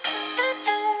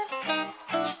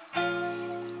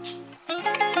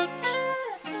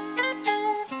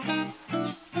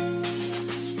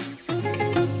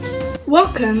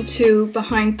Welcome to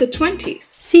Behind the 20s,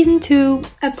 Season 2.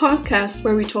 a podcast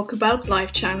where we talk about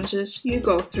life challenges you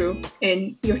go through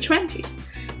in your 20s.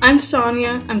 I'm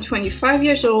Sonia, I'm 25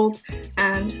 years old,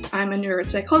 and I'm a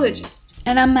neuropsychologist.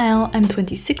 And I'm Mel, I'm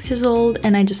 26 years old,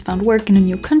 and I just found work in a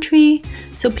new country.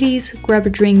 So please grab a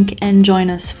drink and join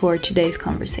us for today's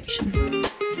conversation.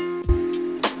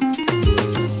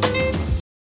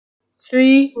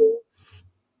 3,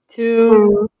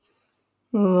 2,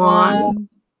 1.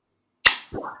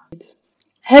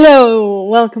 Hello,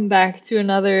 welcome back to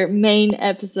another main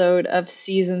episode of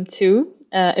Season 2,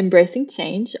 Embracing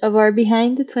Change, of our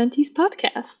Behind the 20s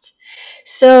podcast.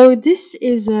 So this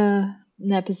is an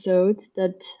episode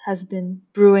that has been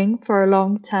brewing for a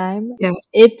long time. Yes.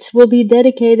 It will be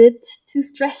dedicated to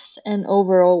stress and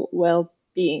overall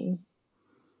well-being.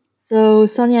 So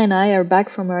Sonia and I are back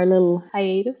from our little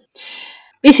hiatus.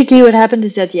 Basically, what happened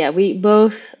is that, we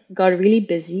both got really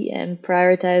busy and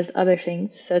prioritized other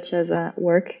things, such as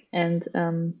work and...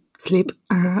 Sleep.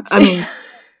 I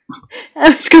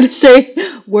was going to say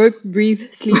work,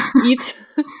 breathe, sleep, eat,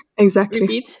 Exactly.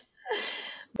 repeat.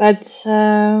 But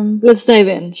let's dive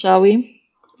in, shall we?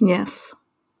 Yes.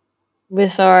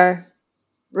 With our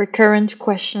recurrent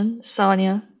question,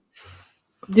 Sonia.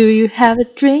 Do you have a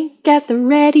drink at the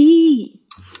ready?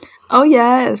 Oh,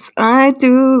 yes, I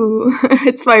do.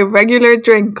 It's my regular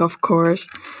drink, of course.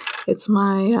 It's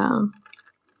my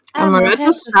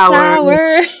amaretto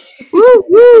sour. Woo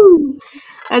woo!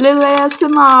 A little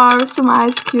ASMR, some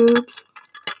ice cubes.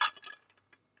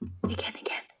 Again.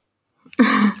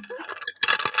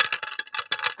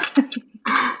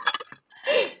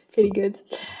 Pretty good.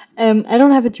 I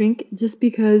don't have a drink just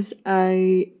because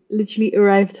I literally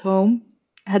arrived home.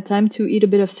 I had time to eat a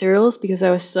bit of cereals because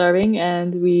I was starving,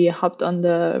 and we hopped on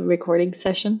the recording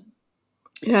session.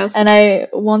 Yes. And I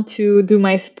want to do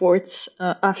my sports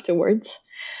afterwards.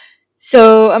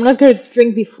 So I'm not going to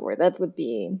drink before. That would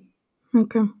be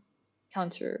Okay.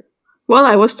 counter. Well,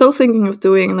 I was still thinking of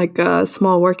doing like a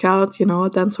small workout, a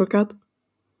dance workout.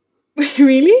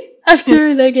 Really?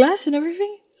 After the glass and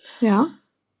everything? Yeah.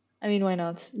 I mean, why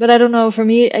not? But I don't know. For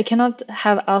me, I cannot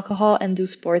have alcohol and do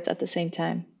sports at the same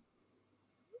time.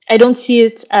 I don't see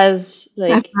it as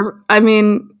like...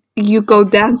 You go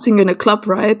dancing in a club,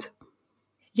 right?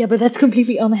 Yeah, but that's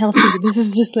completely unhealthy. This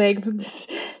is just like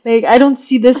I don't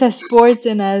see this as sports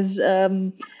and as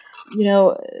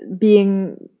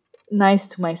being nice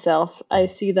to myself. I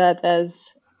see that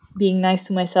as being nice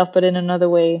to myself, but in another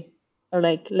way, or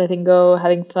like letting go,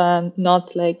 having fun,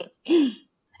 not like I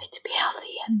need to be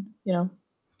healthy and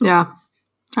Yeah,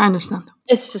 I understand.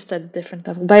 It's just a different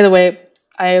level. By the way,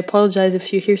 I apologize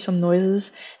if you hear some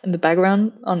noises in the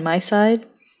background on my side.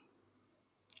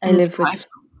 I live with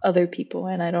other people,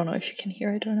 and I don't know if you can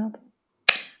hear it or not.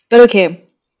 But okay,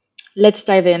 let's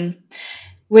dive in.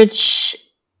 Which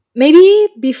maybe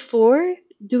before,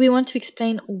 do we want to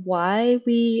explain why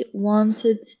we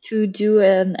wanted to do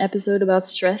an episode about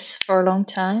stress for a long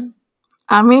time?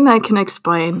 I can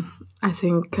explain. I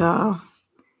think I'm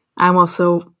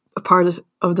also a part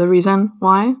of the reason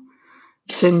why.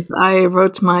 Since I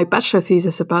wrote my bachelor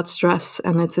thesis about stress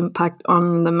and its impact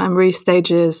on the memory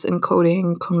stages,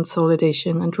 encoding,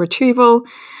 consolidation, and retrieval.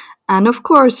 And of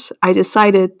course, I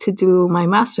decided to do my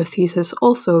master thesis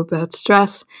also about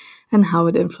stress and how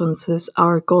it influences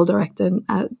our goal-directed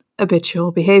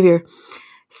habitual behavior.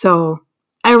 So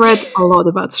I read a lot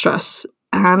about stress,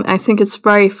 and I think it's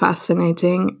very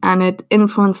fascinating, and it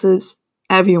influences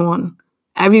everyone.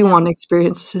 Everyone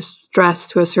experiences stress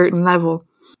to a certain level.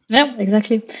 Yeah,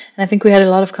 exactly. And I think we had a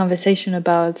lot of conversation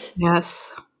about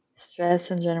stress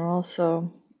in general,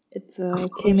 so it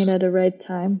came in at the right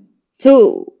time.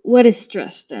 So, what is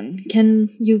stress then? Can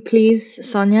you please,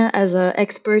 Sonia, as an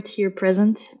expert here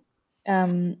present,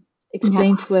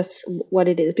 explain to us what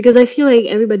it is? Because I feel like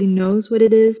everybody knows what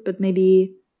it is, but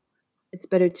maybe it's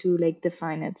better to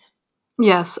define it.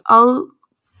 Yes, I'll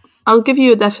give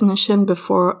you a definition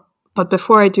before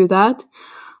I do that,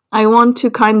 I want to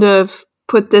kind of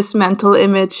put this mental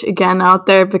image again out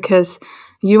there, because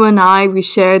you and we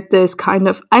shared this kind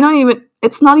of,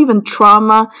 it's not even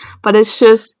trauma, but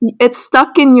it's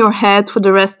stuck in your head for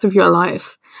the rest of your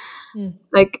life.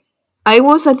 Like, I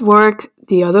was at work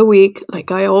the other week,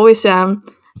 like I always am,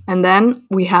 and then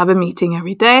we have a meeting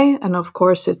every day, and of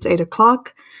course it's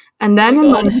 8:00, and then in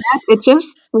my head it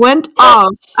just went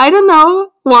off. I don't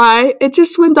know why, it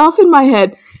just went off in my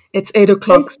head. It's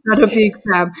 8:00, start of the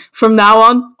exam. From now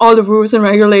on, all the rules and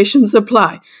regulations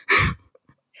apply.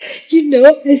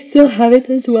 I still have it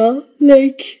as well.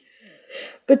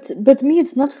 But me,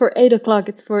 it's not for 8:00.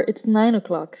 It's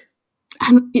 9:00.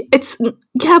 And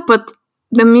but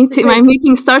my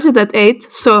meeting started at 8,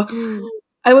 so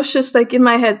I was just like in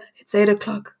my head, it's 8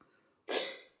 o'clock.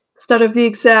 Start of the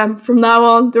exam. From now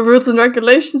on, the rules and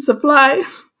regulations apply.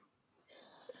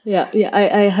 Yeah,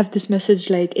 I have this message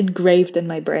like engraved in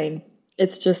my brain.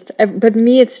 It's just, but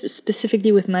me, it's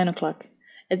specifically with 9 o'clock.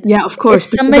 Yeah, of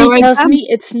course. If somebody tells me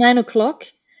it's 9 o'clock,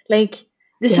 like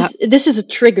this is a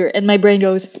trigger, and my brain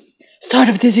goes, start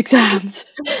of these exams,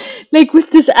 like with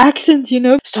this accent,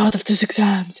 start of these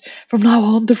exams. From now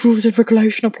on, the rules and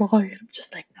regulation apply. I'm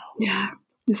just like, no. Yeah.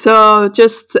 So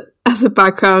just as a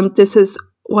background, this is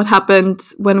what happened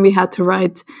when we had to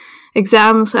write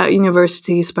exams at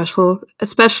university,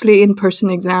 especially in-person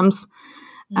exams.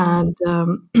 And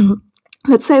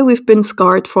let's say we've been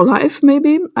scarred for life,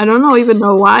 maybe. I don't even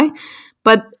know why.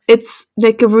 But it's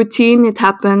like a routine. It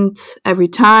happened every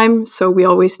time. So we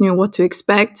always knew what to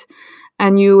expect.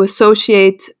 And you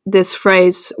associate this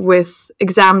phrase with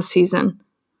exam season.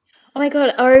 Oh my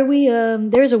God, are we,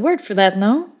 there's a word for that,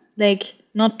 no? Like,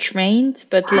 not trained,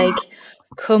 but like,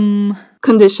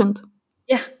 conditioned.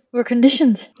 Yeah, we're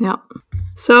conditioned. Yeah.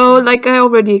 So, like I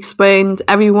already explained,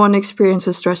 everyone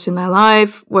experiences stress in their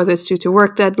life, whether it's due to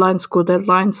work deadlines, school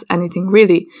deadlines, anything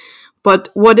really. But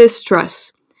what is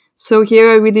stress? So here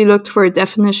I really looked for a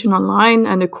definition online,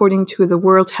 and according to the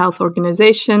World Health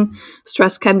Organization,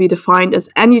 stress can be defined as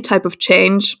any type of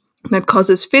change that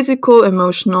causes physical,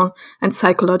 emotional, and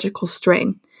psychological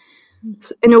strain.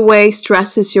 So in a way,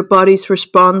 stress is your body's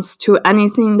response to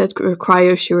anything that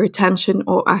requires your attention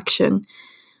or action.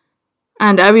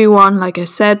 And everyone, like I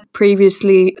said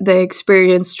previously, they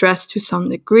experience stress to some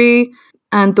degree.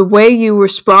 And the way you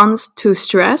respond to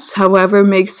stress, however,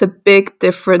 makes a big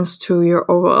difference to your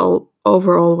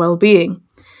overall well-being.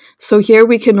 So here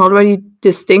we can already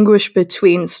distinguish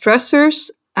between stressors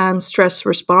and stress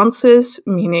responses,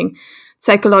 meaning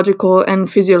psychological and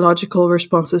physiological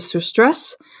responses to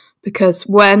stress. Because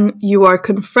when you are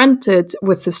confronted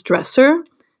with the stressor,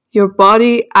 your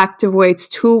body activates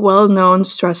two well-known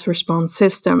stress response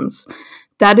systems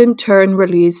that in turn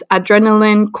release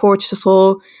adrenaline,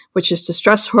 cortisol, which is the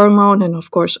stress hormone, and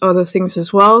of course other things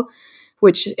as well,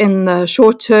 which in the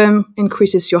short term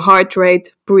increases your heart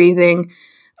rate, breathing,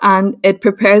 and it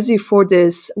prepares you for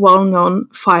this well-known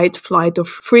fight, flight, or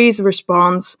freeze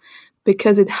response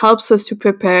because it helps us to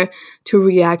prepare to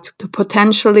react to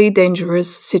potentially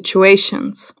dangerous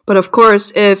situations. But of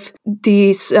course, if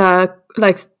these,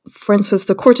 like for instance,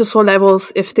 the cortisol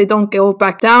levels, if they don't go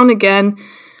back down again,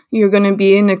 you're going to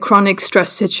be in a chronic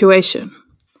stress situation.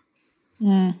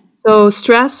 So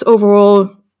stress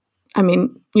overall, I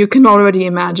mean, you can already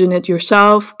imagine it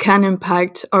yourself, can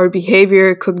impact our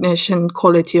behavior, cognition,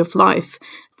 quality of life.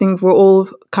 I think we're all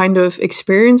kind of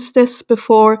experienced this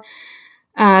before.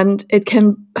 And it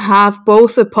can have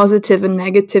both a positive and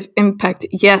negative impact.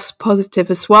 Yes, positive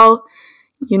as well.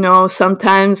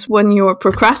 Sometimes when you're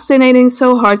procrastinating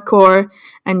so hardcore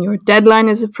and your deadline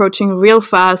is approaching real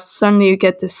fast, suddenly you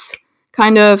get this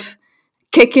kind of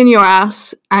kick in your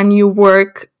ass and you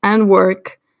work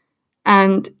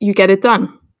and you get it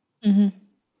done. Mm-hmm.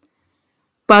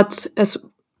 But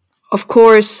of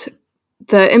course,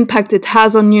 the impact it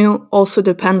has on you also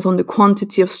depends on the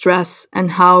quantity of stress and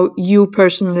how you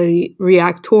personally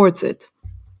react towards it.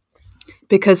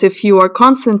 Because if you are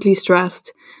constantly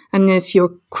stressed, and if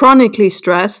you're chronically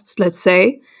stressed, let's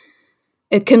say,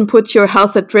 it can put your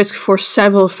health at risk for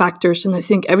several factors. And I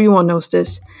think everyone knows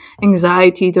this: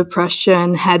 anxiety,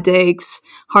 depression, headaches,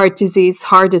 heart disease,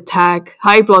 heart attack,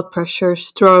 high blood pressure,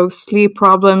 strokes, sleep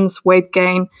problems, weight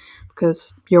gain,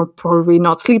 because you're probably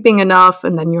not sleeping enough,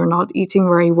 and then you're not eating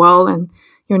very well, and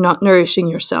you're not nourishing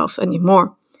yourself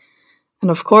anymore.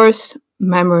 And of course,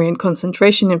 memory and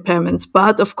concentration impairments.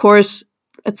 But of course,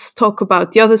 let's talk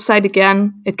about the other side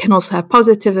again. It can also have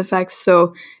positive effects.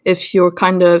 So if you're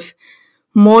kind of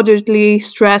moderately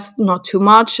stressed, not too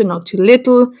much and not too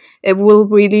little, it will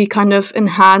really kind of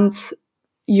enhance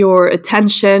your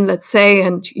attention, let's say,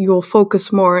 and you'll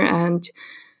focus more and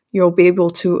you'll be able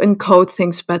to encode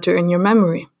things better in your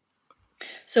memory.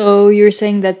 So you're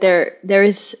saying that there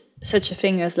is such a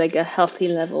thing as like a healthy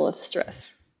level of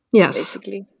stress. Yes.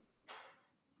 Basically.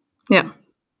 Yeah.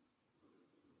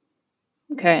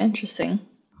 Okay, interesting.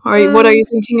 What are you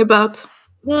thinking about?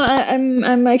 Well,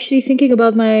 I'm actually thinking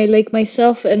about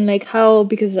myself and like how,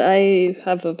 because I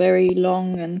have a very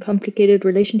long and complicated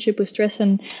relationship with stress,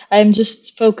 and I'm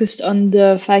just focused on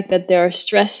the fact that there are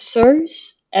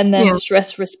stressors and then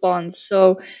stress response.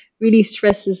 So really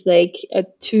stress is like a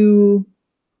two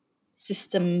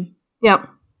system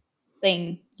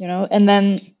thing, and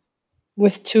then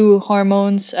with two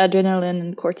hormones, adrenaline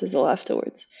and cortisol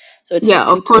afterwards. So it's Yeah, like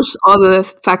two of to course, other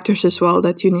factors as well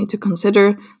that you need to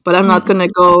consider, but I'm not mm, going to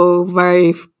go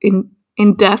very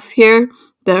in depth here.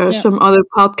 There are yeah. some other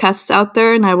podcasts out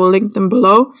there, and I will link them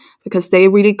below because they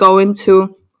really go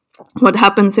into what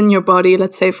happens in your body,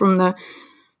 let's say from the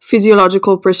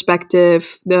physiological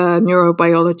perspective, the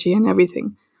neurobiology, and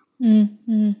everything.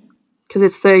 Mm. Because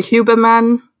it's the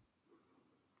Huberman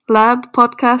Lab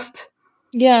podcast.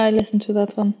 Yeah, I listened to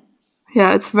that one.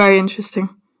 Yeah, it's very interesting.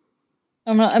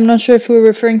 I'm not sure if we're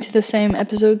referring to the same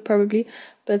episode, probably,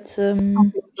 but So,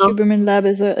 Huberman Lab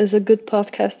is a good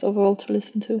podcast overall to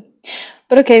listen to.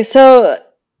 But okay, so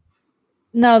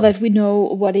now that we know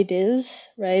what it is,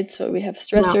 right? So we have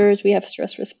yeah, stressors, we have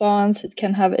stress response. It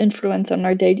can have influence on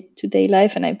our day-to-day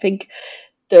life, and I think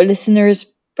the listeners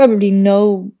probably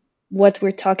know what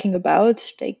we're talking about.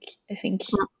 Like, I think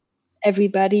yeah.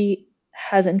 everybody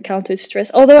has encountered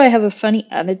stress. Although I have a funny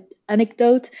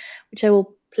anecdote, which I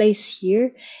will place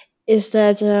here, is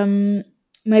that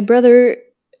my brother,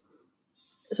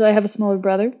 so I have a smaller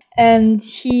brother, and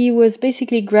he was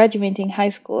basically graduating high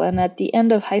school. And at the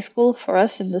end of high school, for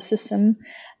us in the system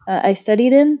I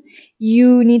studied in,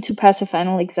 you need to pass a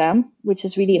final exam, which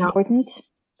is really Yeah. important.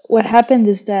 What happened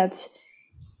is that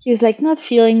he was like not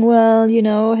feeling well,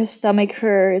 his stomach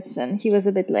hurts, and he was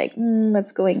a bit like,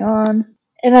 what's going on?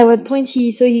 And at one point, he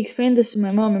explained this to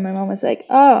my mom, and my mom was like,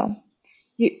 "Oh,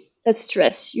 you that's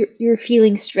stress. You're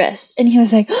feeling stressed." And he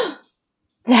was like, oh,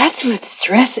 "That's what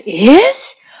stress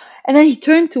is?" And then he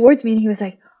turned towards me, and he was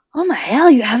like, "Oh my hell,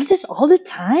 you have this all the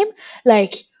time?"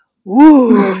 Like,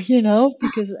 woo,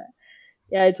 because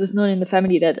yeah, it was known in the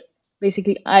family that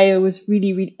basically I was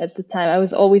really, really at the time I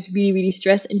was always really, really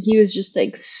stressed, and he was just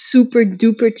like super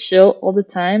duper chill all the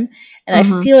time. And I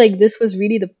Mm-hmm. feel like this was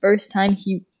really the first time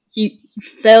he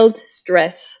felt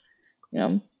stress, you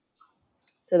know.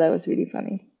 So that was really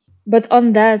funny. But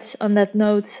on that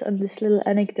note, on this little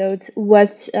anecdote,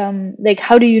 what like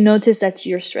how do you notice that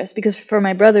you're stressed? Because for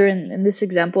my brother in this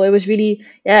example, it was really,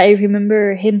 yeah, I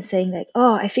remember him saying like,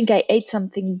 "Oh, I think I ate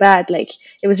something bad." Like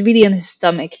it was really in his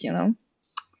stomach.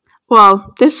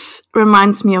 Well, this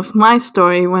reminds me of my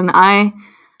story when I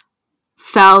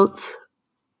felt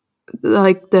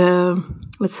like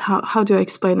how do I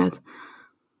explain it?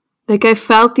 Like I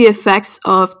felt the effects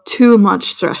of too much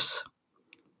stress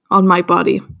on my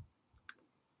body.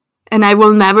 And I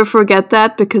will never forget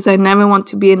that because I never want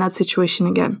to be in that situation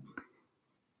again.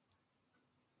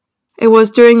 It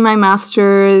was during my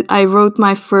master, I wrote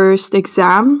my first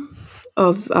exam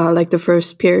of like the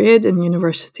first period in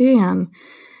university, and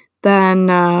then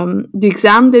the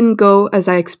exam didn't go as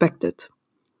I expected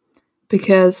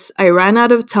because I ran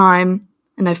out of time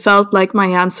and I felt like my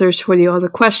answers for the other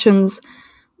questions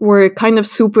were kind of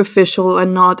superficial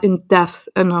and not in depth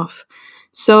enough.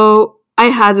 So I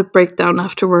had a breakdown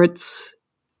afterwards,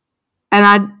 and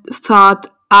I thought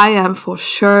I am for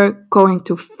sure going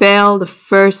to fail the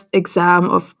first exam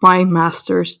of my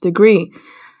master's degree.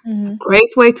 Mm-hmm.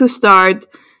 Great way to start.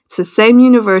 It's the same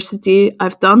university.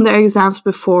 I've done their exams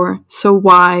before. So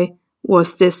why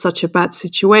was this such a bad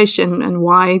situation? And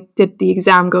why did the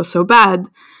exam go so bad?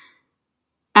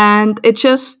 And it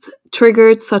just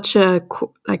triggered such a,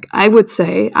 like, I would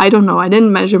say, I don't know, I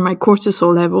didn't measure my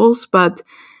cortisol levels, but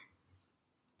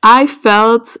I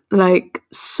felt like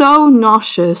so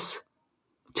nauseous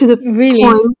to the Really?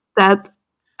 point that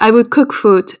I would cook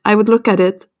food, I would look at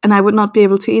it, and I would not be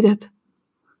able to eat it.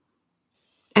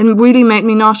 And really made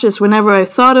me nauseous. Whenever I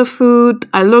thought of food,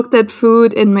 I looked at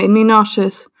food, it made me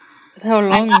nauseous. How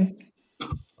long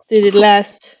did it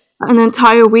last? An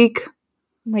entire week. Oh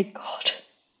my God.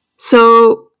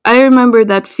 So I remember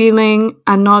that feeling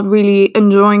and not really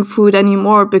enjoying food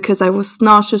anymore because I was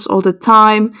nauseous all the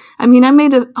time. I mean, I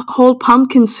made a whole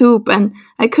pumpkin soup and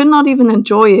I could not even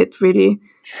enjoy it really,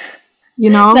 you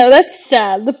know? Now that's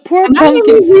sad. The poor And that made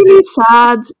pumpkin me really soup.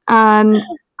 sad and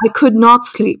I could not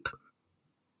sleep,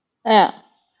 Yeah.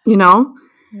 you know?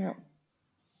 Yeah.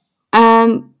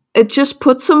 And it just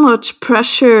put so much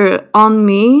pressure on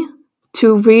me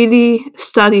to really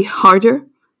study harder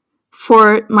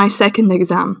for my second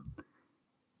exam.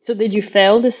 So did you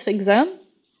fail this exam?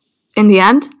 In the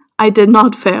end, I did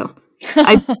not fail.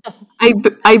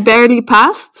 I barely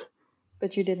passed,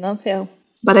 But you did not fail.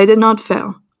 but I did not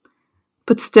fail.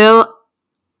 But still,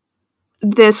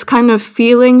 this kind of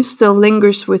feeling still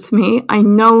lingers with me. I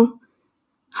know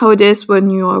how it is when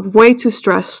you are way too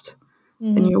stressed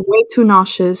and you're way too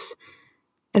nauseous,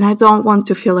 and I don't want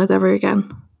to feel that ever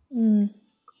again.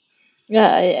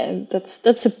 Yeah,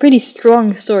 that's a pretty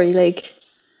strong story. Like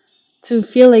to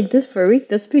feel like this for a week,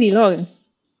 that's pretty long.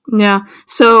 Yeah.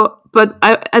 So, but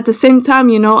at the same time,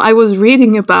 I was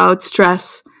reading about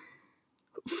stress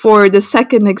for the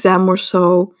second exam or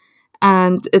so,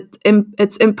 and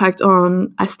its impact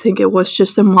on, I think it was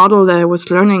just a model that I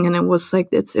was learning, and it was like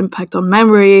its impact on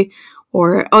memory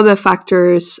or other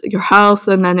factors, your health,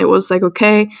 and then it was like,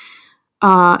 okay,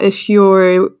 if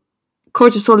your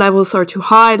cortisol levels are too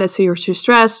high, let's say you're too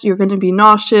stressed, you're going to be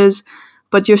nauseous,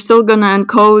 but you're still going to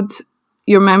encode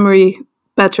your memory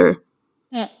better.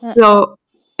 Yeah, yeah. So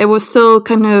it was still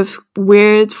kind of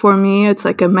weird for me. It's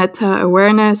like a meta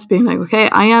awareness, being like, okay,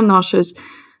 I am nauseous.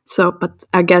 So, but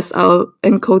I guess I'll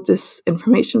encode this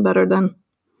information better then.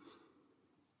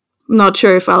 Not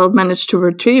sure if I'll manage to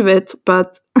retrieve it,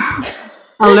 but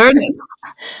I'll learn it.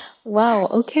 Wow,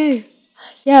 okay.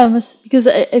 Yeah, because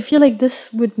I feel like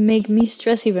this would make me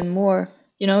stress even more.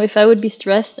 You know, if I would be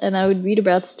stressed and I would read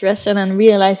about stress and then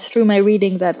realize through my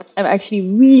reading that I'm actually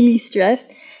really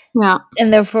stressed, Yeah.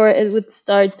 and therefore it would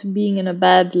start being in a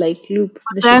bad like loop,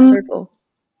 vicious Then, circle.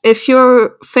 if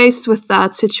you're faced with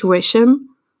that situation,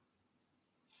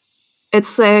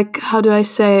 it's like, how do I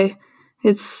say?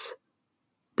 It's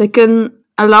like an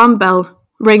alarm bell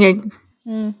ringing.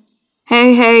 Mm.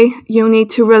 Hey, you need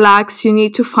to relax. You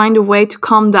need to find a way to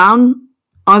calm down.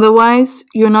 Otherwise,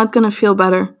 you're not going to feel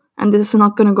better. And this is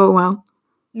not going to go well.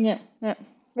 Yeah, yeah,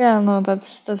 yeah. No,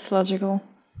 that's logical.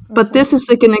 But That's this is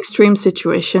logical. like an extreme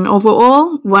situation.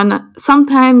 Overall, when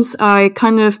sometimes I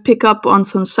kind of pick up on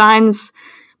some signs,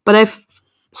 but I've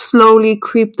slowly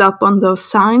creeped up on those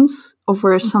signs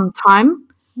over some time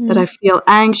that I Mm. feel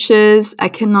anxious. I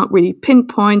cannot really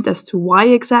pinpoint as to why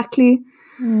exactly.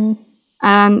 Mm.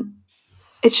 And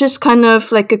it's just kind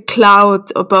of like a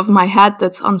cloud above my head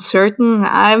that's uncertain.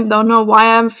 I don't know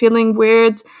why I'm feeling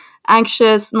weird,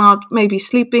 anxious, not maybe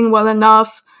sleeping well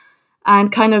enough,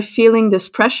 and kind of feeling this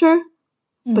pressure,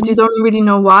 but you Mm-hmm. don't really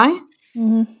know why.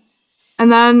 Mm-hmm.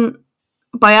 And then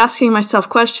by asking myself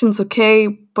questions, okay,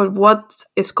 but what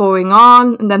is going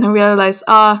on? And then I realize,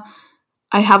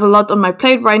 I have a lot on my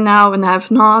plate right now, and I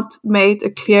have not made a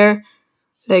clear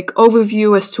like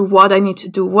overview as to what I need to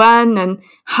do when and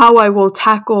how I will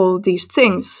tackle these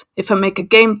things if I make a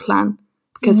game plan.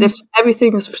 Because if Mm-hmm.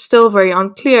 everything is still very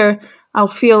unclear, I'll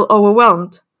feel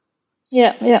overwhelmed.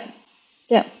 Yeah, yeah,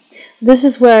 yeah. This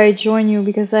is where I join you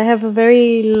because I have a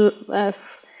very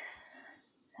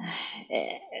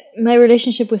my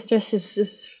relationship with stress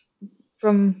is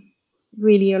from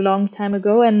really a long time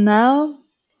ago, and now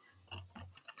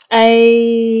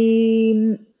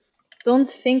I don't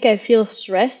think I feel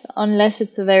stress unless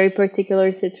it's a very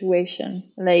particular situation.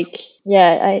 Like,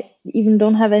 yeah, I even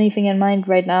don't have anything in mind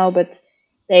right now, but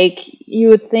like you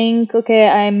would think, okay,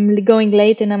 I'm going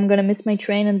late and I'm gonna miss my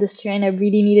train, and this train I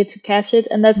really needed to catch it,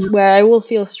 and that's where I will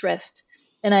feel stressed.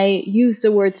 And I use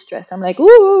the word stress. I'm like,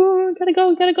 ooh, gotta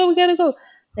go, gotta go, gotta go.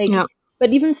 Like, Yeah. but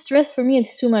even stress for me,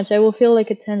 it's too much. I will feel like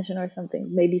a tension or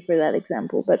something, maybe for that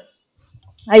example. But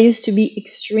I used to be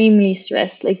extremely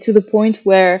stressed, like to the point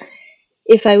where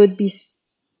if I would be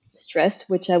stressed,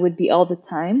 which I would be all the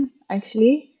time,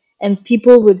 actually, and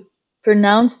people would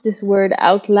pronounce this word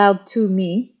out loud to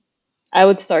me, I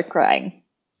would start crying.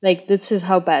 Like, this is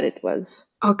how bad it was.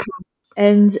 Okay.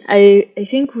 And I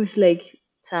think with like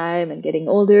time and getting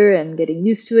older and getting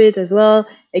used to it as well,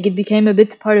 like it became a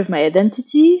bit part of my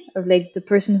identity of like the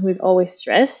person who is always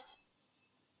stressed.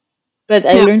 But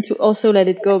I Yeah. learned to also let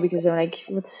it go because I'm like,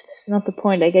 what's it's not the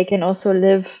point. Like I can also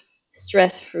live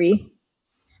stress free.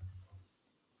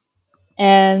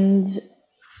 And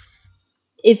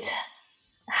it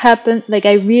happened, like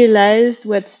I realized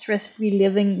what stress free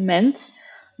living meant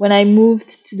when I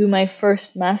moved to do my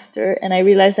first master, and I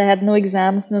realized I had no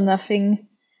exams, no nothing.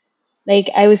 Like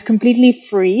I was completely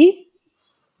free.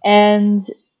 And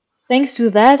thanks to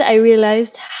that, I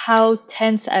realized how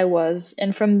tense I was.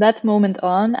 And from that moment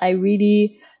on, I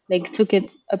really like took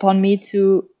it upon me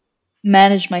to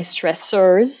manage my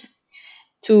stressors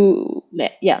to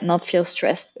yeah not feel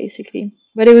stressed basically.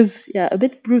 But it was yeah a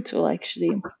bit brutal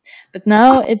actually. But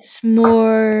now it's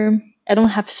more, I don't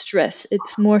have stress,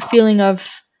 it's more feeling of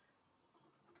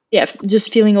yeah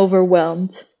just feeling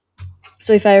overwhelmed.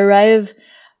 So if I arrive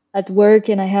at work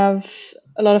and I have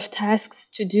a lot of tasks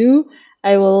to do,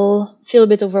 I will feel a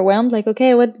bit overwhelmed, like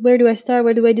okay, what, where do I start,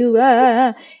 what do I do,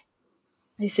 I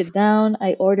sit down,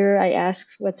 I order, I ask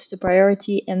what's the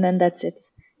priority, and then that's it.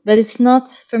 But it's not,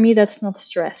 for me that's not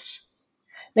stress.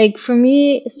 Like for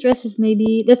me, stress is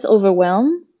maybe that's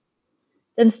overwhelm.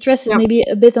 Then stress is Yeah. maybe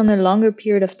a bit on a longer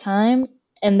period of time.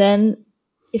 And then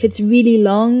if it's really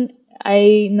long,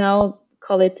 I now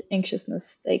call it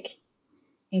anxiousness, like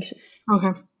anxious.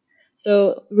 Okay.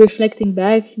 So reflecting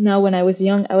back now, when I was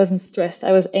young, I wasn't stressed.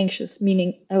 I was anxious, meaning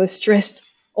I was stressed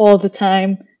all the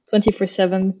time,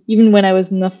 24/7. Even when I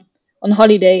was on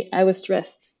holiday, I was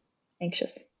stressed,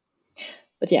 anxious.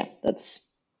 But yeah, that's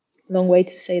a long way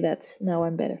to say that now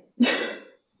I'm better.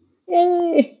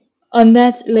 Yay! On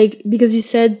that, like, because you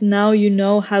said now you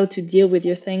know how to deal with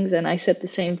your things, and I said the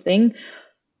same thing.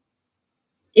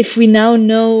 If we now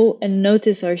know and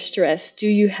notice our stress, do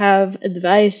you have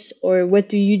advice or what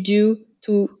do you do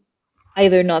to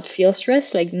either not feel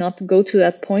stressed, like not go to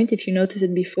that point if you notice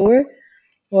it before,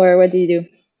 or what do you do?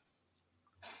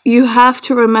 You have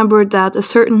to remember that a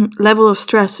certain level of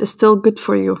stress is still good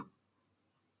for you.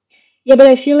 Yeah, but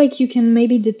I feel like you can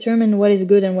maybe determine what is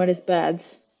good and what is bad.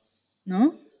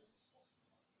 No?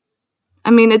 I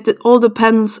mean, it all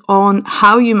depends on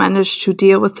how you manage to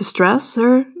deal with the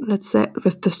stressor, let's say,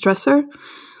 with the stressor.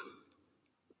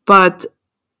 But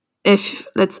if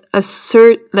let's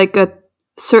assert like a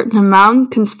certain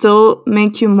amount can still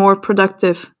make you more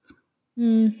productive.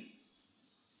 Mm,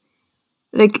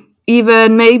 Like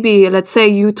even maybe let's say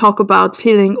you talk about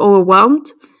feeling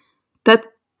overwhelmed, that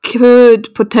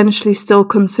could potentially still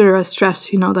consider as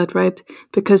stress, you know that, right?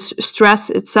 Because stress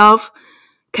itself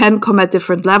can come at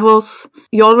different levels.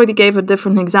 You already gave a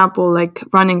different example, like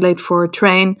running late for a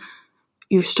train.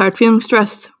 You start feeling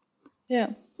stressed yeah.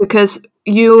 because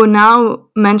you now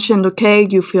mentioned, okay,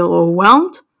 you feel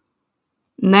overwhelmed,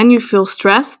 and then you feel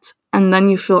stressed, and then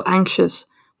you feel anxious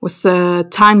with the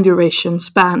time duration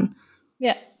span.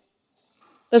 Yeah.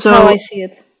 That's how I So see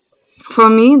it. for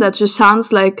me, that just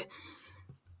sounds like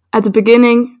at the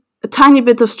beginning, a tiny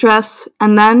bit of stress,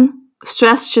 and then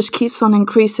stress just keeps on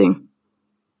increasing.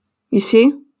 You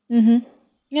see? Mm-hmm.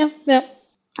 Yeah, yeah.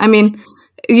 I mean,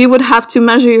 you would have to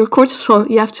measure your cortisol.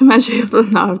 You have to measure your.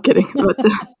 No, I'm kidding. But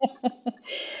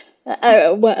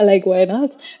Well, like, why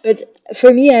not? But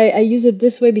for me, I use it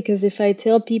this way because if I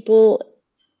tell people,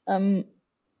 um,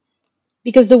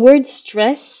 because the word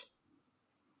stress,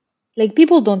 like,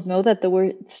 people don't know that the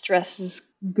word stress is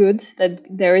good, that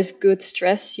there is good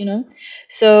stress, you know?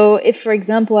 So if, for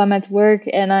example, I'm at work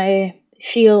and I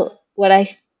feel what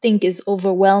I think is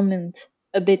overwhelmed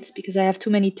a bit because I have too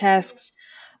many tasks,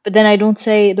 but then I don't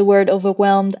say the word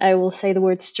overwhelmed, I will say the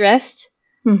word stressed,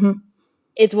 mm-hmm.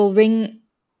 it will ring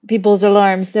people's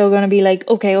alarms. They're going to be like,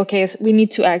 okay, okay, we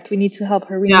need to act. We need to help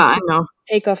her. We Yeah, need I to know.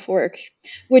 take off work,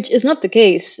 which is not the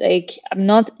case. Like, I'm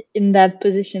not in that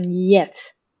position yet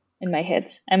in my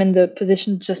head. I'm in the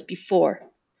position just before.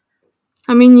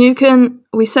 I mean,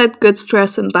 we said good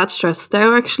stress and bad stress.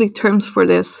 There are actually terms for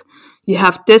this. You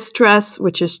have distress,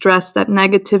 which is stress that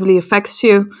negatively affects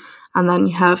you. And then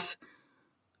you have,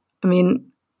 I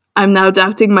mean, I'm now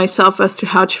doubting myself as to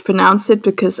how to pronounce it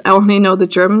because I only know the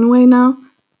German way now.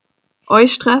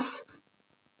 Eustress,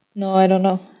 No, I don't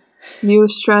know.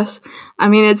 Eustress. I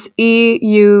mean, it's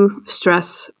EU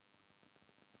stress.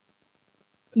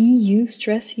 EU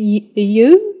stress?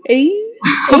 EU?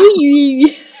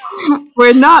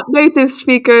 We're not native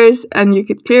speakers, and you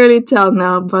could clearly tell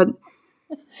now, but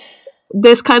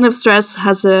this kind of stress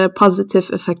has a positive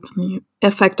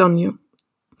effect on you.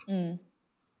 Mm.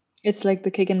 It's like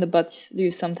the kick in the butt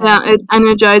you sometimes Yeah, it need.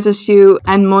 energizes you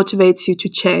and motivates you to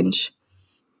change.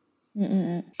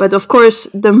 Mm-mm-mm. But of course,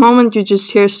 the moment you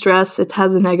just hear stress, it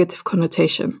has a negative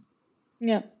connotation.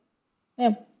 Yeah,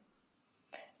 yeah.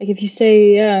 Like if you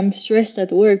say, yeah, I'm stressed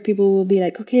at work, people will be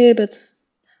like, okay, but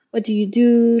what do you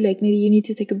do? Like maybe you need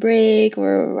to take a break,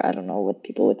 or I don't know what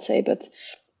people would say, but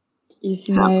you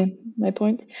see Yeah. my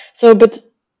point. So, but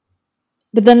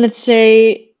then let's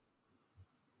say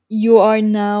you are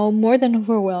now more than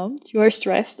overwhelmed, you are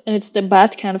stressed, and it's the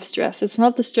bad kind of stress. It's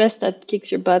not the stress that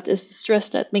kicks your butt, it's the stress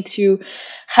that makes you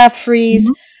half freeze,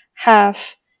 Mhm.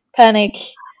 half panic,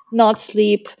 not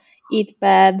sleep, eat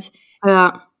bad,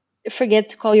 Yeah. forget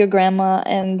to call your grandma,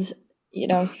 and you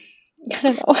know, I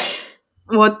don't know.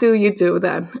 What do you do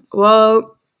then?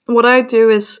 Well, what I do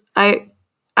is I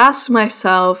ask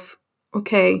myself,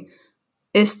 okay,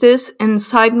 is this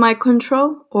inside my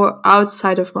control or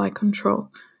outside of my control?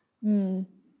 Mm,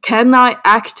 Can I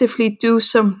actively do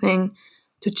something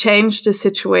to change the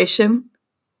situation?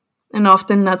 And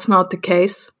often that's not the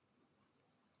case.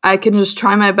 I can just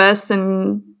try my best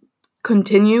and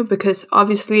continue because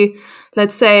obviously,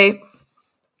 let's say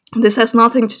this has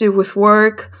nothing to do with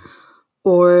work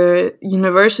or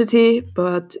university,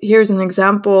 but here's an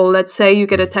example. Let's say you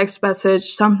get a text message,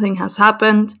 something has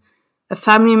happened, a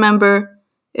family member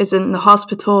is in the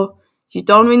hospital, you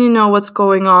don't really know what's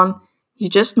going on, you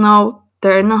just know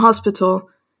they're in the hospital,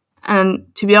 and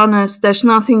to be honest, there's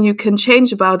nothing you can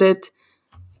change about it.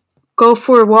 Go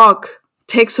for a walk,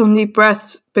 take some deep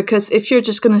breaths, Because if you're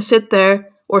just going to sit there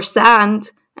or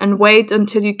stand and wait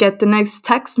until you get the next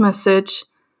text message,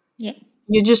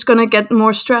 you're just going to get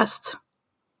more stressed.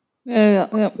 Yeah.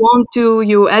 Won't do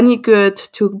you any good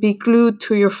to be glued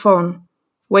to your phone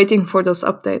waiting for those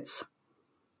updates.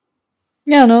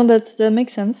 Yeah, no, that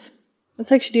makes sense.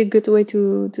 That's actually a good way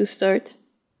to start.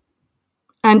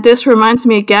 And this reminds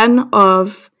me again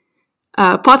of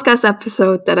a podcast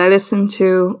episode that I listened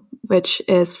to, which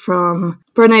is from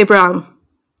Brené Brown.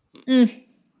 We've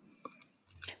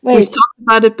talked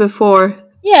about it before,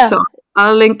 so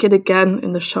I'll link it again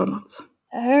in the show notes.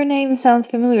 Her name sounds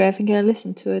familiar. I think I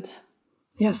listened to it.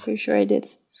 Yes. I'm pretty sure I did.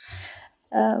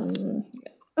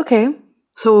 Okay.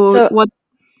 So what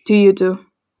do you do?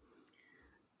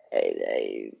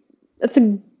 That's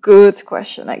a good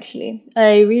question, actually.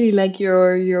 I really like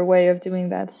your way of doing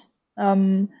that.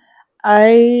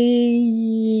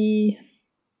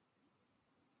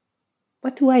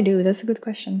 What do I do? That's a good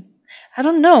question. I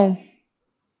don't know.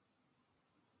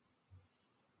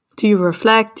 Do you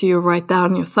reflect? Do you write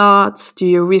down your thoughts? Do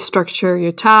you restructure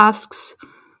your tasks?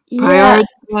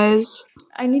 Prioritize?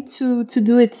 I need to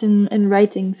do it in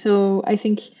writing. So I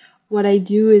think what I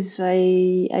do is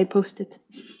I post it.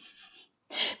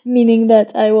 Meaning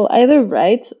that I will either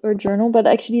write or journal, but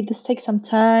actually this takes some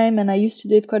time, and I used to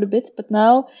do it quite a bit, but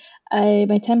now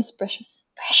my time is precious,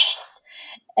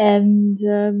 and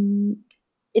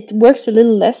it works a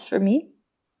little less for me.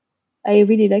 I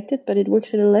really liked it, but it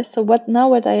works a little less. So what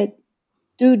I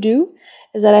do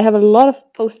is that I have a lot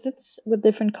of post-its with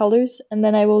different colors, and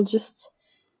then I will just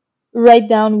write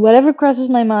down whatever crosses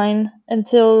my mind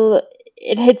until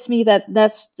it hits me that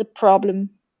that's the problem,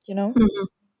 Mm-hmm.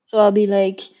 So I'll be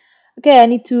like, okay, I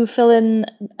need to fill in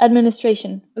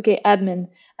administration. Okay, admin.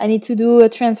 I need to do a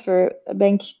transfer, a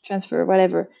bank transfer,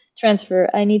 whatever. Transfer.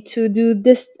 I need to do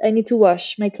this. I need to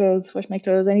wash my clothes.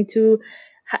 I need to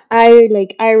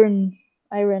iron.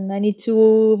 I need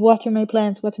to water my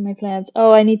plants.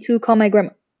 Oh, I need to call my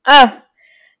grandma.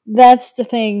 That's the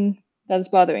thing that's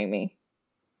bothering me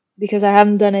because I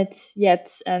haven't done it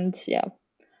yet, and yeah,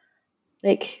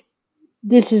 like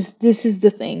this is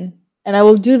the thing, and I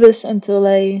will do this until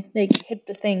I hit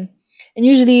the thing. And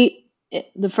usually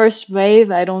the first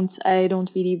wave, I don't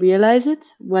really realize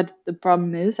what the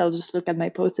problem is. I'll just look at my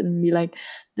post-it and be like,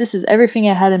 this is everything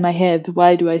I had in my head.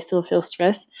 Why do I still feel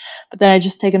stressed? But then I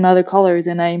just take another colors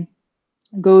and I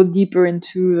go deeper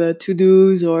into the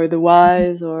to-dos or the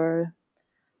whys, or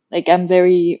I'm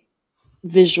very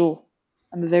visual.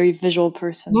 I'm a very visual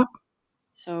person. Yep.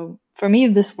 So for me,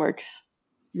 this works.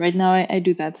 Right now, I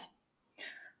do that.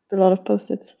 A lot of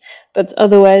post-its, but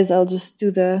otherwise I'll just do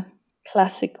the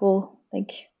classical,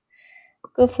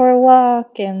 go for a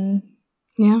walk and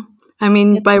I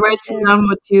mean, by writing down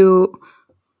what you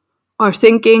are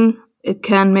thinking, it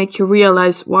can make you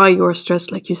realize why you're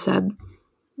stressed, like you said.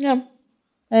 Yeah,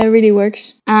 it really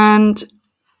works. And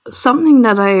something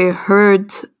that I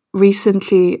heard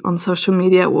recently on social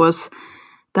media was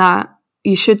that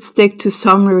you should stick to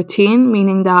some routine,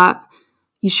 meaning that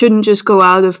you shouldn't just go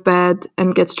out of bed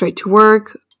and get straight to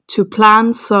work, to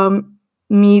plan some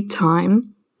me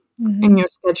time in your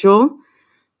schedule.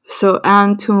 So,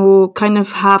 and to kind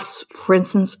of have, for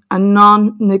instance, a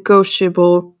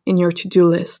non-negotiable in your to-do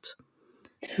list.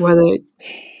 Whether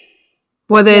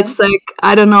it's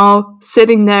I don't know,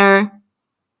 sitting there,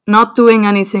 not doing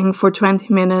anything for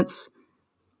 20 minutes,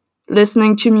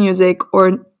 listening to music,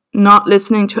 or not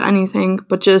listening to anything,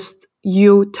 but just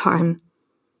you time.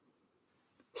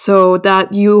 So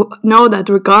that you know that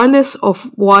regardless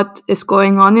of what is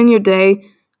going on in your day,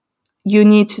 you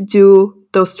need to do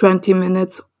those 20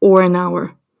 minutes or an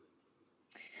hour.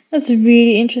 That's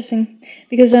really interesting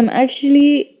because I'm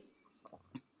actually,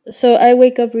 so I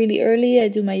wake up really early, I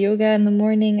do my yoga in the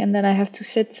morning, and then I have to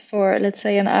sit for, let's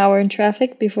say, an hour in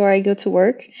traffic before I go to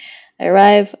work. I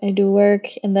arrive, I do work,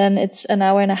 and then it's an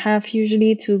hour and a half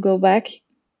usually to go back.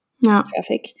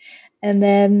 Traffic. And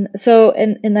then,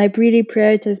 and I really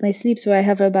prioritize my sleep. So I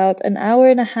have about an hour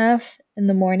and a half in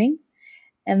the morning,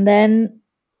 and then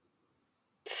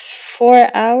 3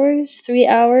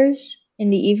 hours in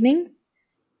the evening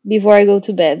before I go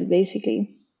to bed,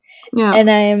 basically. Yeah. And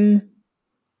I'm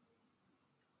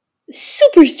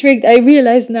super strict. I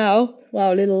realize now,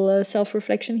 wow, little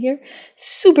self-reflection here.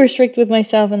 Super strict with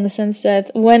myself in the sense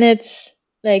that when it's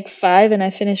 5 and I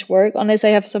finish work, unless I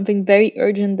have something very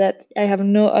urgent that I have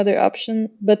no other option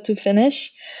but to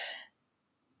finish,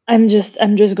 I'm just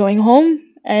going home,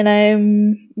 and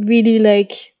I'm really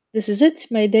this is it,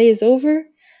 my day is over.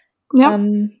 Yeah.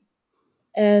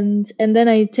 And then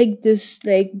I take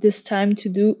this time to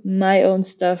do my own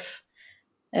stuff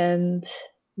and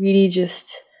really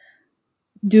just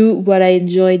do what I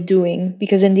enjoy doing,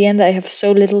 because in the end I have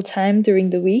so little time during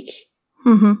the week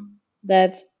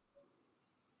that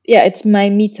it's my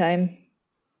me time.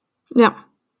 Yeah.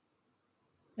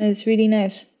 And it's really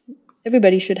nice.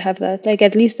 Everybody should have that, like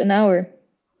at least an hour.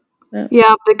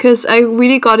 Yeah, because I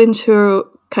really got into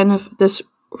kind of this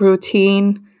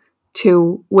routine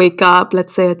to wake up,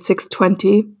 let's say at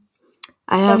 6:20.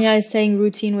 Sonia is saying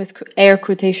routine with air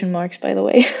quotation marks, by the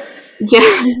way.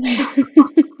 Yes.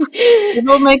 It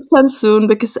will make sense soon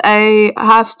because I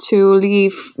have to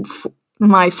leave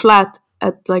my flat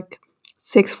at like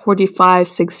 6:45,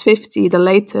 6:50, the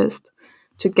latest,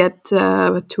 to get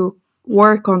to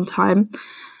work on time.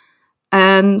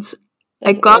 And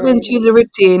I got into the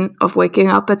routine of waking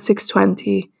up at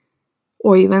 6:20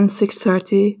 or even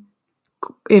 6:30,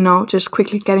 just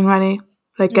quickly getting ready,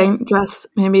 like getting dressed,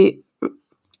 maybe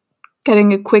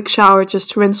getting a quick shower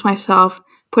just to rinse myself,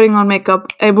 putting on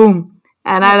makeup, and boom,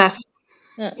 and I left.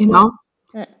 It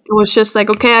was just like,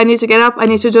 okay, I need to get up, I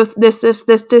need to do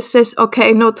this.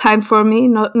 Okay, no time for me,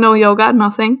 no yoga,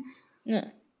 nothing.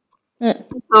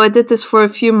 So I did this for a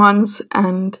few months,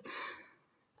 and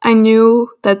I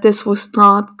knew that this was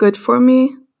not good for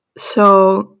me.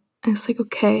 So I was like,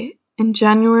 okay, in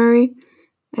January,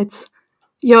 it's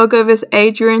yoga with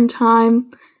Adriene time.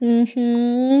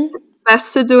 It's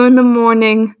best to do in the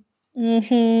morning.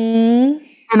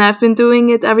 And I've been doing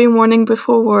it every morning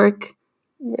before work.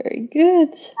 Very good.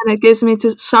 And it gives me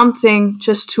something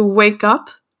just to wake up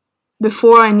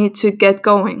before I need to get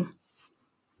going.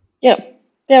 Yeah,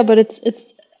 but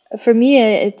it's for me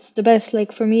it's the best.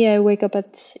 Like for me, I wake up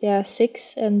at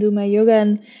 6 and do my yoga,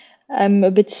 and I'm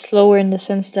a bit slower in the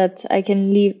sense that I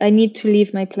need to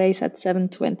leave my place at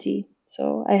 7:20,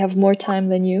 so I have more time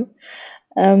than you.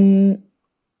 And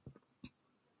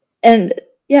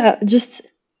just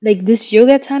like this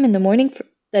yoga time in the morning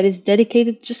that is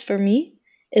dedicated just for me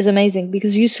is amazing,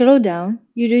 because you slow down,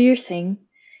 you do your thing.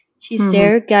 She's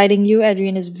there guiding you.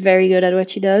 Adriene is very good at what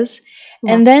she does.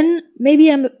 Yes. And then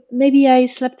maybe I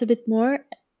slept a bit more,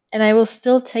 and I will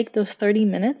still take those 30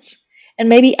 minutes. And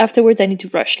maybe afterwards I need to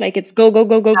rush, like it's go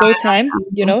time,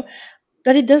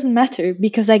 But it doesn't matter,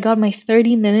 because I got my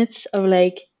 30 minutes of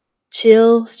like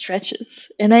chill stretches,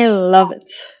 and I love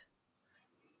it.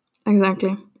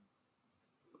 Exactly.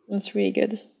 That's really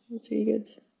good.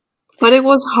 But it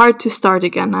was hard to start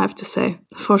again, I have to say.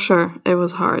 For sure, it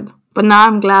was hard. But now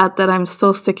I'm glad that I'm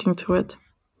still sticking to it.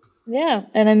 Yeah,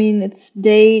 and I mean, it's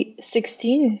day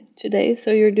 16 today,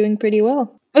 so you're doing pretty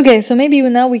well. Okay, so maybe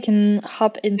now we can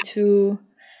hop into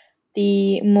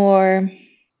the more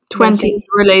 20s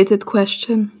related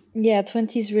question. Yeah,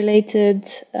 20s related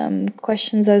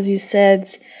questions, as you said,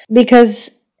 because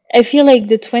I feel like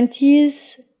the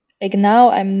 20s, like now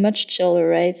I'm much chiller,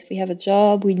 right? We have a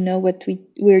job, we know what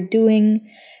we're doing.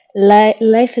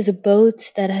 Life is a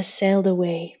boat that has sailed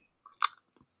away,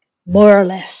 more or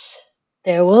less.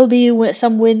 There will be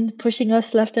some wind pushing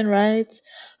us left and right.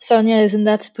 Sonia is in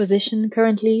that position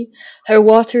currently. Her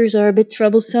waters are a bit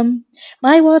troublesome.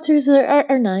 My waters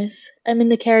are nice. I'm in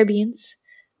the Caribbean.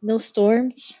 No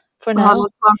storms for now. Oh,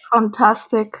 that sounds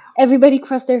fantastic. Everybody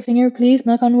cross their finger, please.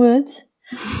 Knock on wood.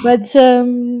 But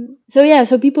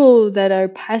so people that are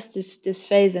past this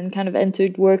phase and kind of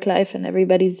entered work life and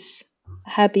everybody's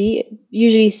happy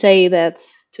usually say that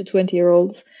to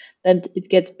 20-year-olds that it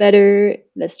gets better,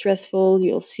 less stressful.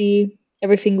 You'll see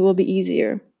everything will be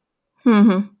easier.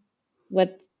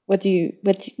 What do you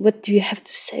have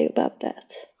to say about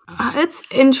that? It's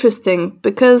interesting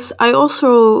because I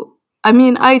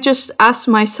just asked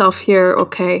myself here,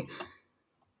 okay,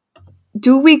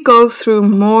 do we go through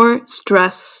more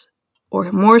stress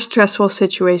or more stressful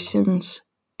situations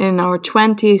in our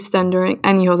 20s than during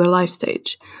any other life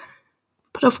stage?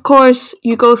 But of course,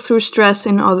 you go through stress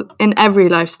in every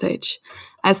life stage.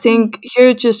 I think here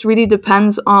it just really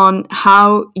depends on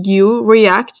how you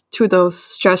react to those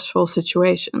stressful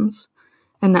situations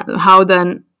and how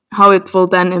it will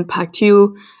then impact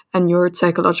you and your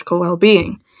psychological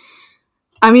well-being.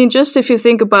 I mean, just if you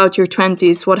think about your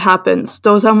 20s, what happens?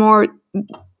 Those are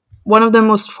one of the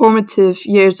most formative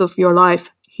years of your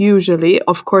life, usually.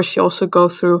 Of course, you also go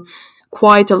through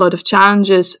quite a lot of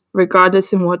challenges,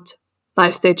 regardless in what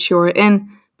life stage you're in,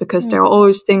 because there are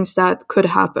always things that could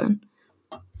happen.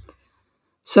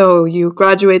 So you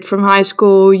graduate from high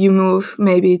school, you move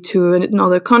maybe to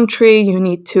another country, you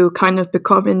need to kind of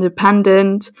become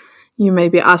independent. You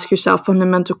maybe ask yourself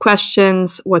fundamental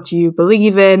questions. What do you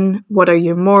believe in? What are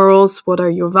your morals? What are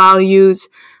your values?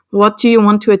 What do you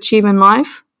want to achieve in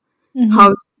life?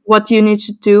 What do you need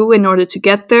to do in order to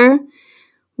get there?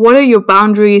 What are your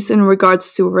boundaries in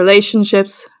regards to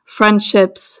relationships,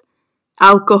 friendships,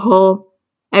 alcohol,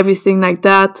 everything like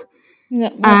that. Yeah.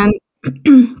 And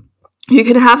you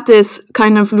can have this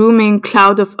kind of looming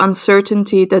cloud of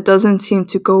uncertainty that doesn't seem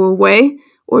to go away,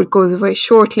 or it goes away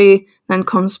shortly, then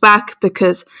comes back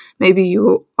because maybe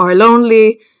you are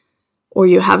lonely or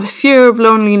you have a fear of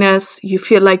loneliness. You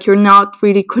feel like you're not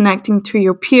really connecting to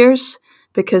your peers,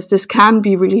 because this can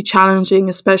be really challenging,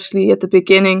 especially at the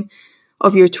beginning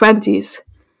of your 20s.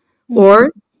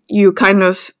 Or you kind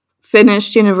of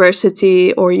finished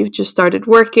university, or you've just started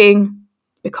working,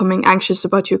 becoming anxious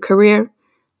about your career,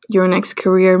 your next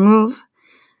career move,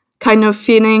 kind of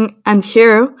feeling. And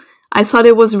here, I thought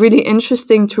it was really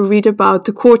interesting to read about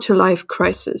the quarter life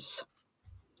crisis.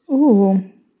 Ooh.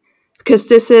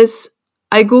 Because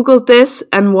I Googled this,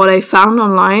 and what I found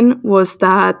online was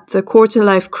that the quarter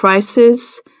life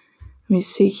crisis, let me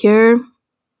see here,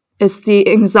 is the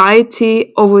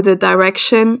anxiety over the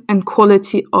direction and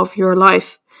quality of your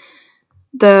life.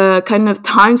 The kind of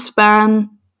time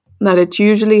span that it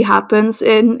usually happens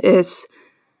in is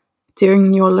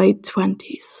during your late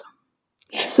 20s.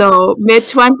 So mid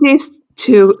 20s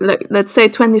to, let's say,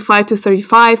 25 to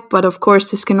 35, but of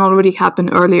course, this can already happen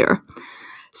earlier.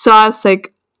 So I was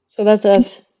like, So that's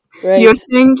us. Right. you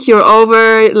think you're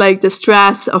over like the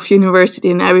stress of university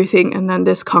and everything, and then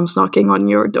this comes knocking on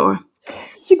your door.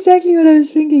 That's exactly what I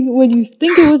was thinking. When you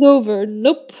think it was over,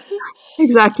 nope.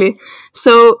 Exactly.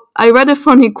 So I read a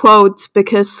funny quote,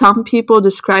 because some people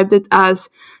described it as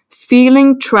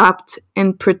feeling trapped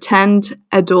in pretend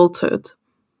adulthood.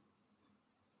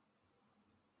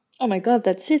 Oh my god,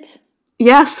 that's it.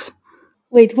 Yes.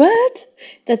 Wait, what?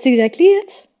 That's exactly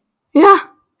it? Yeah.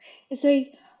 It's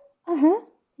like, uh-huh.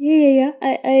 Yeah.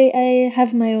 I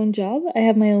have my own job. I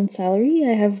have my own salary.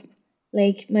 I have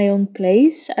like my own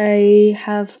place. I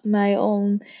have my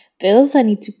own bills I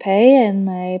need to pay, and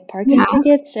my parking Yeah.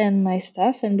 tickets and my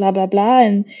stuff and blah blah blah,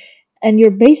 and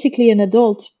you're basically an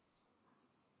adult,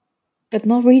 but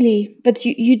not really. But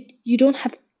you don't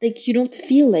have, like, you don't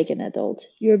feel like an adult.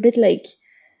 You're a bit like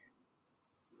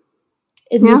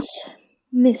in Yeah. this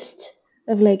mist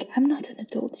of like, I'm not an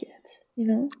adult yet, you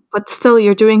know? But still,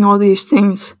 you're doing all these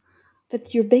things.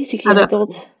 But you're basically an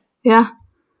adult. Yeah.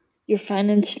 You're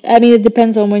financial. I mean, it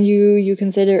depends on when you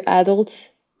consider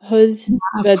adulthood,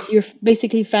 but you're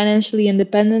basically financially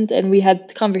independent. And we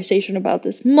had conversation about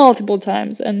this multiple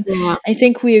times, and Yeah. I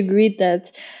think we agreed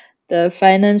that the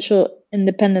financial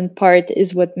independent part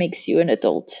is what makes you an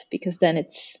adult, because then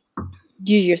it's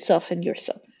you yourself and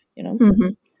yourself, you know? Mm-hmm.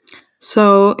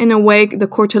 So, in a way, the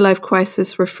quarter life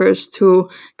crisis refers to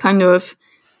kind of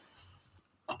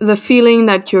the feeling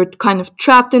that you're kind of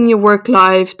trapped in your work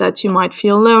life, that you might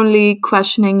feel lonely,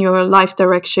 questioning your life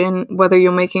direction, whether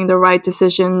you're making the right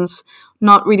decisions,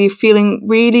 not really feeling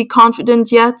really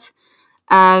confident yet.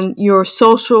 And your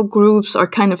social groups are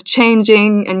kind of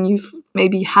changing, and you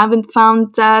maybe haven't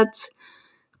found that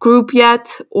group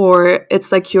yet, or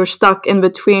it's like you're stuck in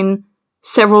between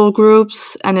several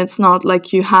groups, and it's not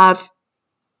like you have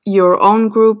your own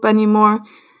group anymore,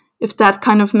 if that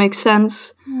kind of makes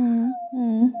sense.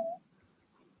 Mm-hmm.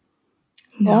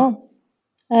 No. Well,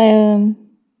 I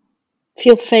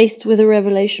feel faced with a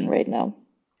revelation right now.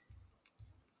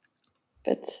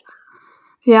 But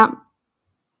Yeah.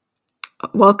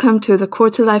 Welcome to the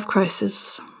quarter life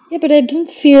crisis. yeah, but I don't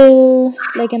feel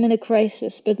like I'm in a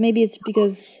crisis. But maybe it's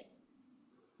because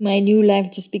my new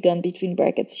life just begun, between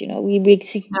brackets. You know, we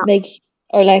see, Yeah. like,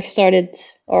 our life started,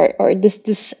 or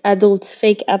this adult,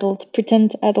 fake adult,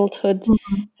 pretend adulthood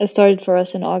Mhm. has started for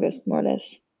us in August, more or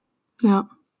less. Yeah.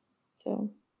 So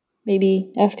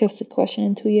maybe ask us the question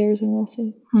in 2 years and we'll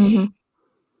see. Hmm.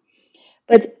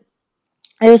 But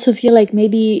I also feel like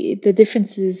maybe the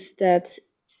difference is that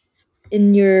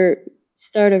in your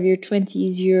start of your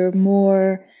 20s, you're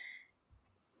more,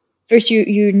 first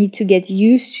you need to get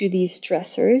used to these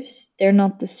stressors. They're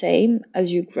not the same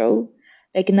as you grow.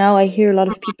 Like now I hear a lot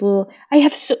of people,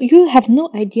 you have no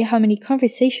idea how many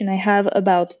conversation I have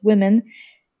about women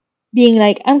being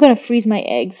like, I'm gonna freeze my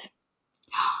eggs.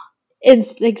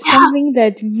 It's like Yeah. something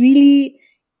that really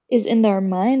is in their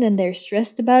mind, and they're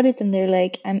stressed about it, and they're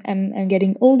like, I'm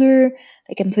getting older,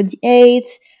 like I'm 28.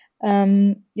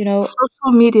 You know,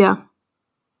 Social media.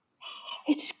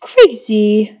 it's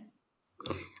crazy.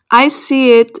 I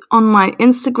see it on my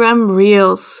Instagram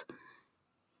reels,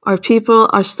 where people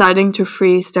are starting to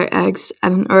freeze their eggs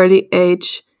at an early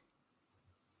age,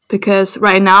 because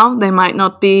right now they might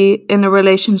not be in a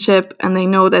relationship and they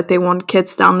know that they want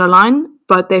kids down the line,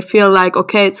 but they feel like,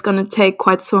 okay, it's going to take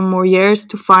quite some more years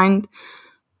to find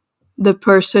the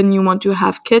person you want to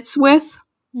have kids with.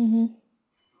 Hmm.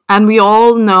 And we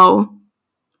all know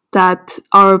that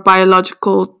our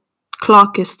biological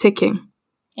clock is ticking.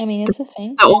 I mean, it's a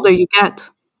thing. The older you get.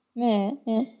 Yeah,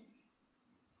 yeah.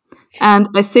 And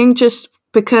I think just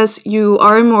because you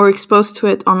are more exposed to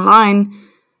it online,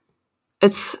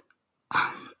 it's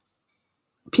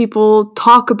people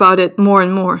talk about it more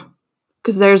and more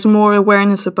because there's more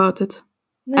awareness about it.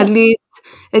 Yeah. At least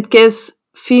it gives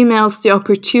females the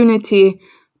opportunity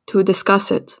to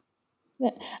discuss it.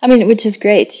 Yeah. I mean, which is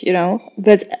great, you know,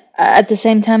 but at the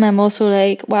same time, I'm also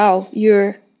like, wow,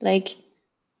 you're like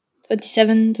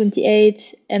 27,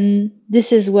 28, and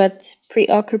this is what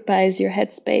preoccupies your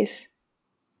headspace.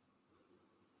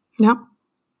 Yeah.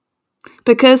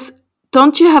 Because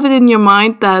don't you have it in your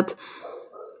mind that,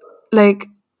 like,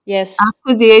 Yes.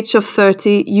 after the age of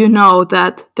 30, you know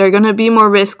that there are going to be more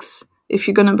risks if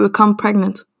you're going to become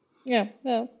pregnant? Yeah,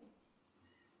 yeah.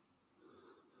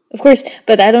 Of course,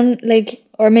 but I don't like,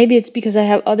 or maybe it's because I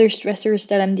have other stressors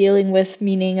that I'm dealing with,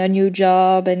 meaning a new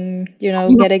job and, you know,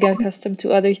 You know, getting accustomed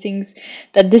to other things,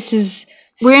 that this is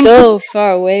we're in, so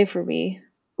far away for me.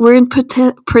 we're in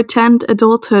pretend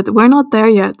adulthood. We're not there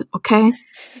yet, okay?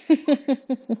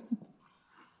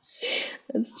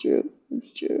 That's true.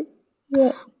 That's true.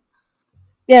 Yeah.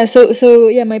 Yeah, so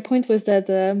yeah, my point was that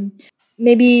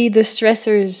maybe the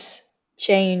stressors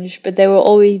change, but there will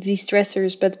always be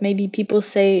stressors. But maybe people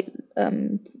say,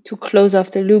 to close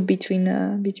off the loop between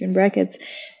brackets,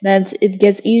 that it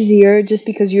gets easier just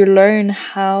because you learn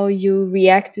how you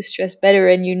react to stress better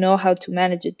and you know how to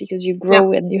manage it because you Yeah.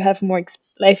 grow and you have more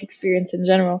life experience in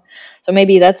general. So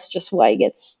maybe that's just why it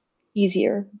gets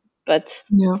easier. But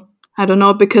Yeah. I don't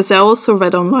know, because I also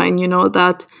read online,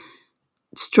 that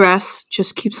stress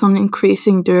just keeps on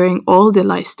increasing during all the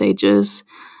life stages.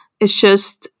 It's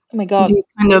just oh my God,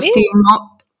 really?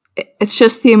 it's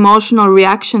just the emotional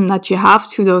reaction that you have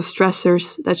to those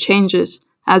stressors that changes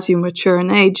as you mature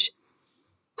in age.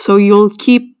 So you'll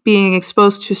keep being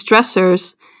exposed to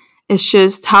stressors. It's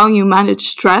just how you manage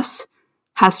stress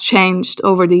has changed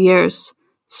over the years.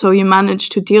 So you manage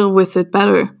to deal with it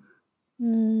better.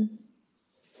 Mm,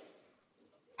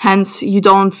 Hence, you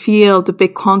don't feel the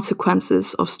big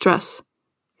consequences of stress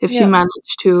if you yeah,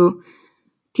 manage to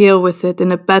deal with it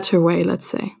in a better way, let's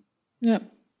say. yeah.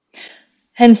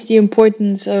 Hence the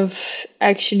importance of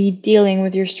actually dealing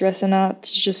with your stress and not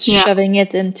just Yeah, shoving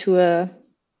it into a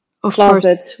of course.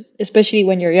 closet, especially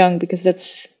when you're young, because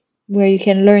that's where you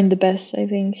can learn the best, I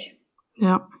think.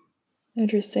 Yeah.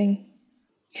 Interesting.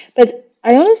 But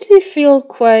I honestly feel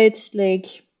quite, like,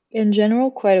 in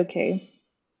general, quite okay.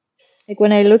 Like,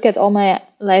 when I look at all my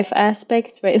life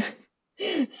aspects, right?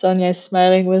 Sonia is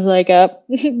smiling was like,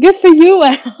 good for you,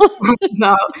 Al.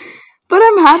 No, but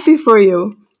I'm happy for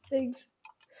you. Thanks.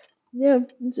 Yeah,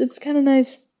 it's kind of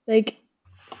nice. Like,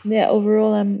 yeah,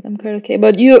 overall, I'm quite okay.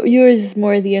 But yours is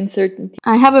more the uncertainty.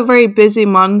 I have a very busy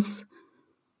month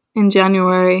in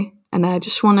January, and I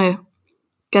just want to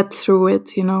get through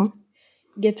it.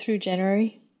 Get through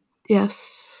January.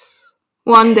 Yes.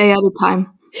 One day at a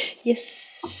time.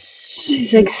 Yes,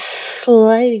 it's like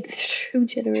sliding through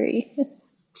January.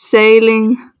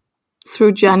 Sailing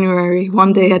through January,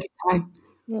 one day at a time.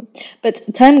 Yeah.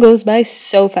 But time goes by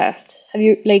so fast. Have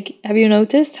you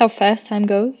noticed how fast time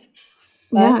goes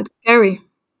by? Yeah, it's scary.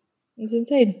 It's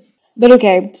insane. But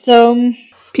okay, so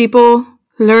People,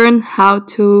 learn how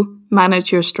to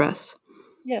manage your stress.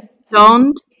 yeah,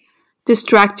 Don't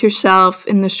distract yourself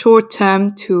in the short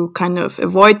term to kind of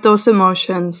avoid those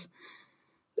emotions.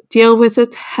 Deal with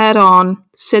it head on,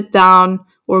 sit down,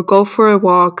 or go for a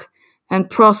walk and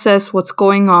process what's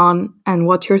going on and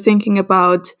what you're thinking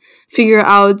about. Figure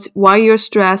out why you're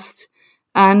stressed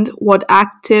and what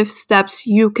active steps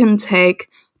you can take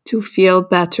to feel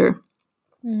better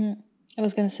I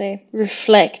was gonna say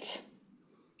reflect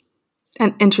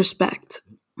and introspect.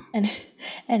 and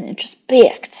and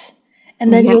introspect,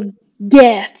 and then Yeah. you'll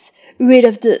get rid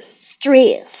of the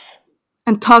stress.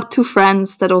 And talk to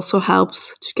friends, that also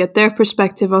helps to get their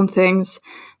perspective on things.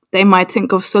 They might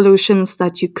think of solutions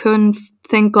that you couldn't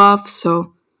think of,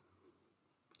 so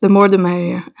the more the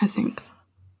merrier, I think.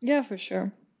 Yeah, for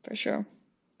sure, for sure.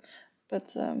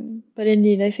 But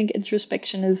indeed, I think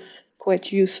introspection is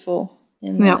quite useful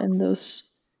Yeah. in those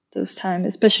times,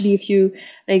 especially if you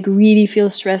like really feel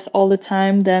stress all the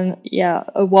time. Then yeah,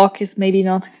 a walk is maybe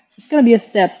not. It's gonna be a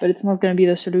step, but it's not gonna be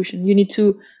the solution. You need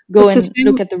to go It's the and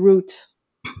look same at the root.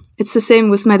 it's the same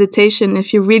with meditation.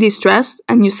 If you're really stressed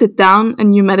and you sit down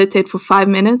and you meditate for 5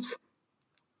 minutes,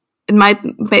 it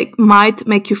might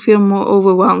make you feel more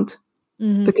overwhelmed,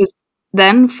 Hmm. because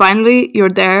then finally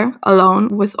you're there alone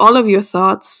with all of your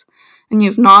thoughts and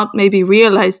you've not maybe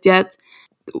realized yet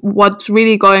what's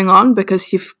really going on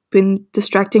because you've been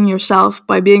distracting yourself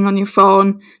by being on your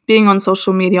phone, being on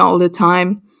social media all the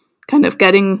time. kind of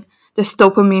getting this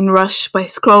dopamine rush by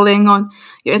scrolling on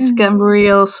your Instagram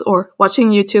reels or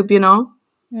watching YouTube,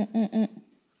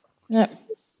 Yeah.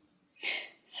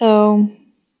 So,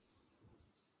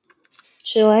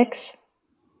 chillax,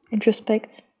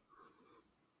 introspect,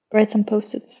 write some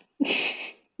post-its.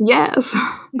 Yes.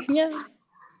 Yeah.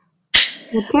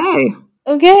 Okay.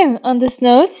 Okay, on this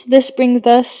note, this brings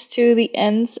us to the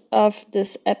end of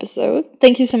this episode.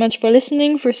 Thank you so much for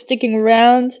listening, for sticking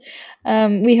around.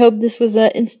 We hope this was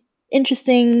an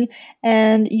interesting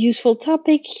and useful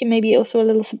topic. Maybe also a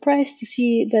little surprise to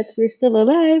see that we're still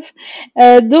alive.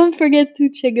 Don't forget to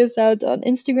check us out on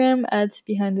Instagram at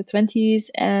Behind the 20s,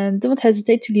 and don't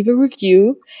hesitate to leave a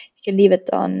review. You can leave it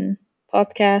on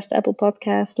podcast, Apple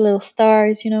Podcast, little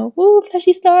stars, woo,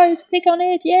 flashy stars, click on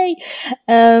it, yay!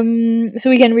 So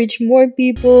we can reach more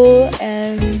people.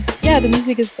 And yeah, the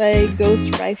music is by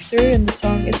Ghost Rifter, and the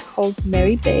song is called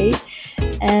Mary Bay.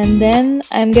 And then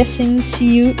I'm guessing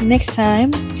see you next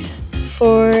time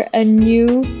for a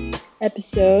new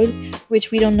episode, which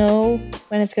we don't know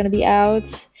when it's gonna be out.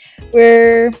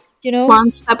 We're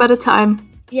one step at a time.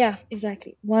 Yeah,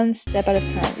 exactly. One step at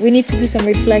a time. We need to do some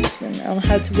reflection on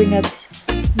how to bring up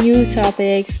new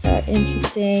topics that are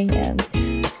interesting, and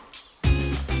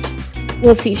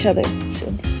we'll see each other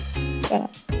soon.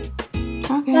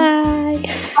 Okay. Bye.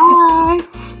 Bye.